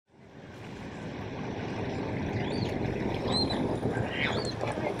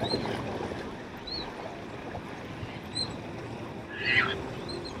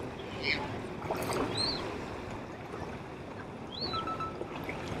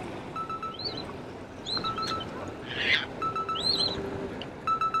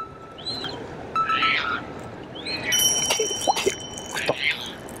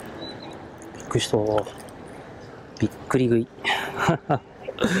した。びっくり食い。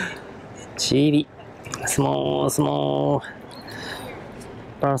チビ。スモースモー。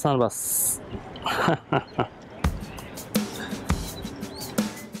バランスアンバス。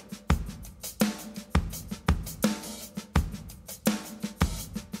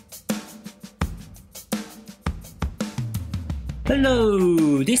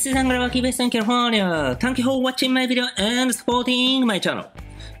Hello, this is Waki based in California. Thank you for watching my video and supporting my channel.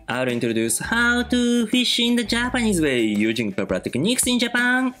 I'll introduce how to fish in the Japanese way using popular techniques in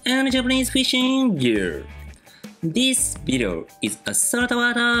Japan and Japanese fishing gear. This video is a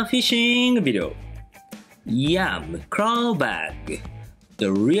saltwater fishing video. YUM CrawBug.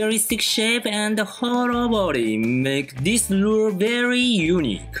 The realistic shape and hollow body make this lure very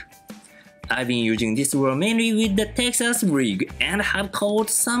unique. I've been using this lure mainly with the Texas rig and have caught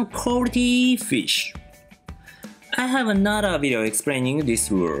some quality fish. I have another video explaining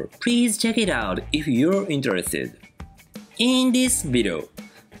this lure. Please check it out if you're interested. In this video,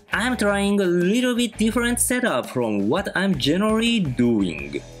 I'm trying a little bit different setup from what I'm generally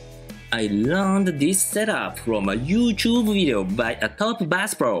doing. I learned this setup from a YouTube video by a top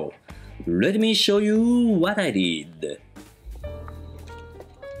BassPro. Let me show you what I did.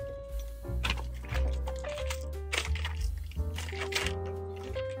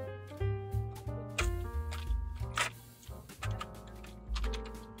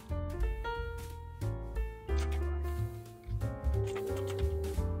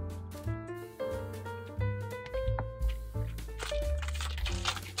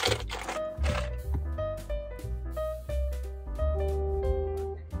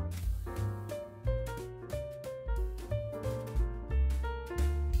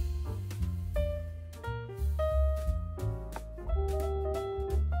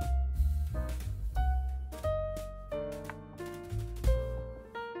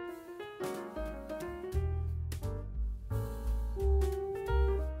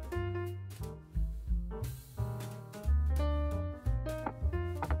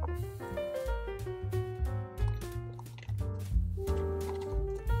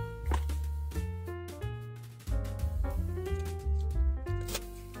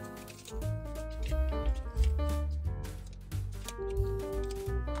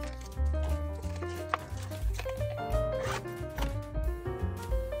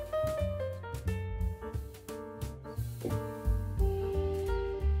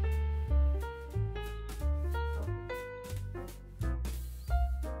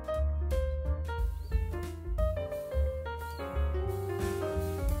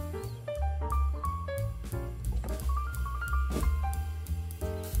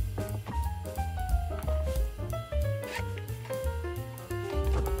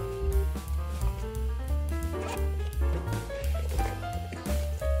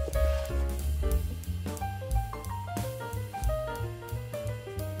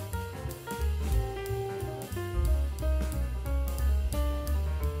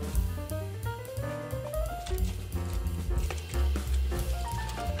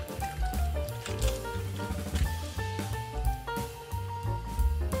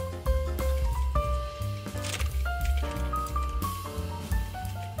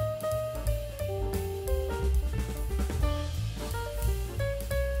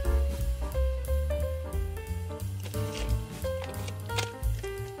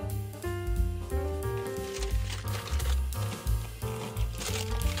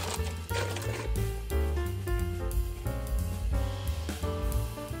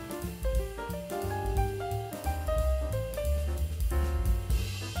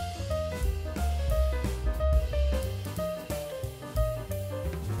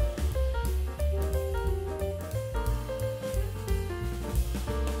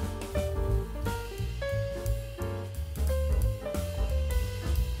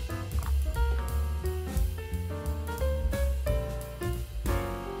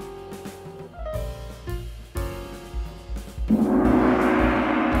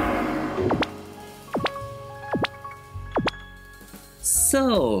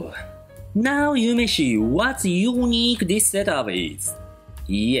 So, now you may see what's unique this setup is.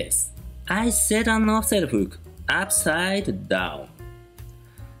 Yes, I set an offset hook upside down.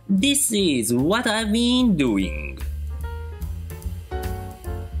 This is what I've been doing.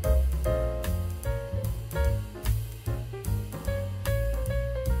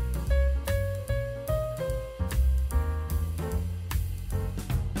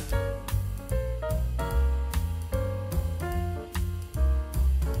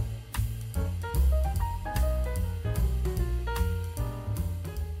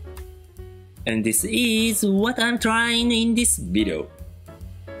 And this is what I'm trying in this video.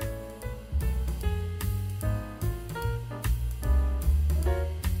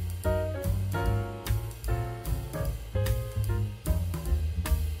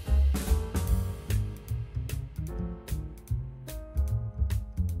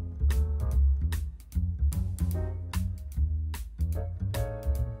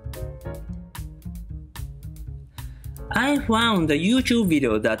 I found a YouTube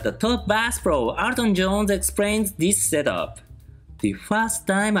video that the top BassPro Alton Jones explains this setup. The first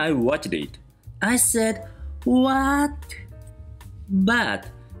time I watched it, I said, "What?" But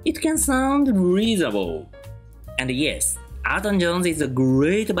it can sound reasonable. And yes, Alton Jones is a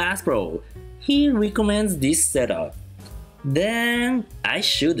great BassPro. He recommends this setup. Then I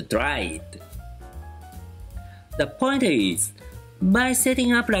should try it. The point is, by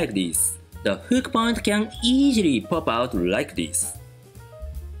setting up like this, the hook point can easily pop out like this.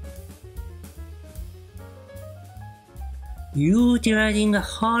 Utilizing a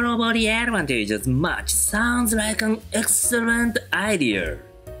hollow body advantage as much sounds like an excellent idea.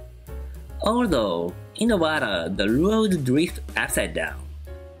 Although, in the water, the rod drifts upside down.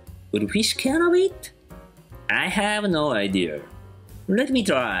 Would fish can of it? I have no idea. Let me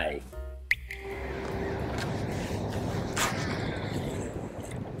try.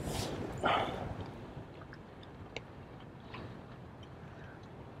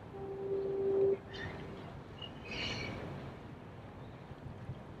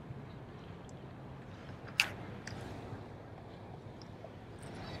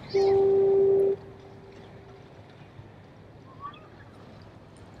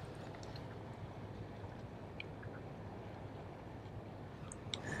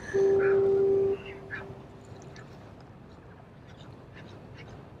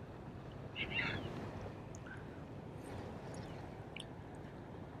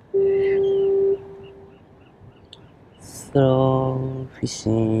 Slow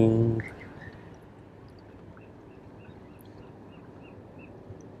fishing.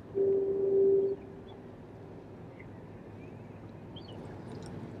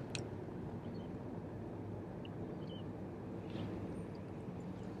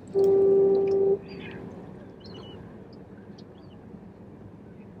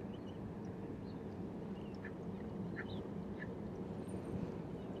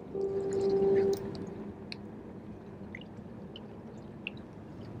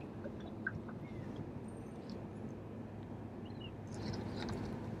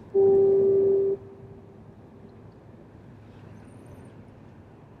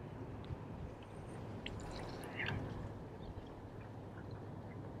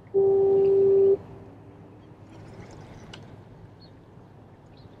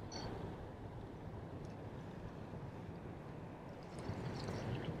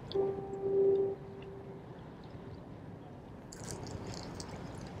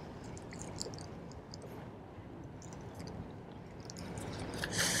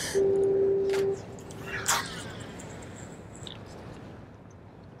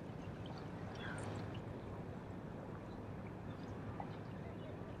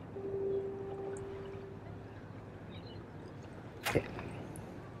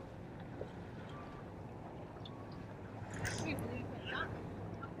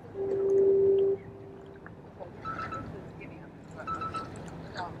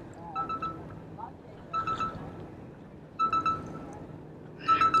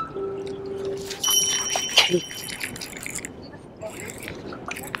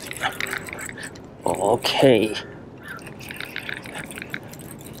 Okay.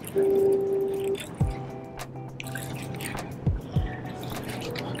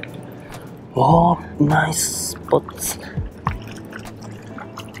 Oh, nice spots.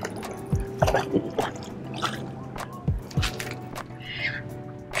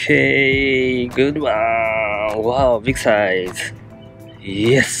 Okay, good one. Wow, big size.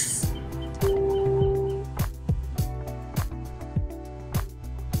 Yes.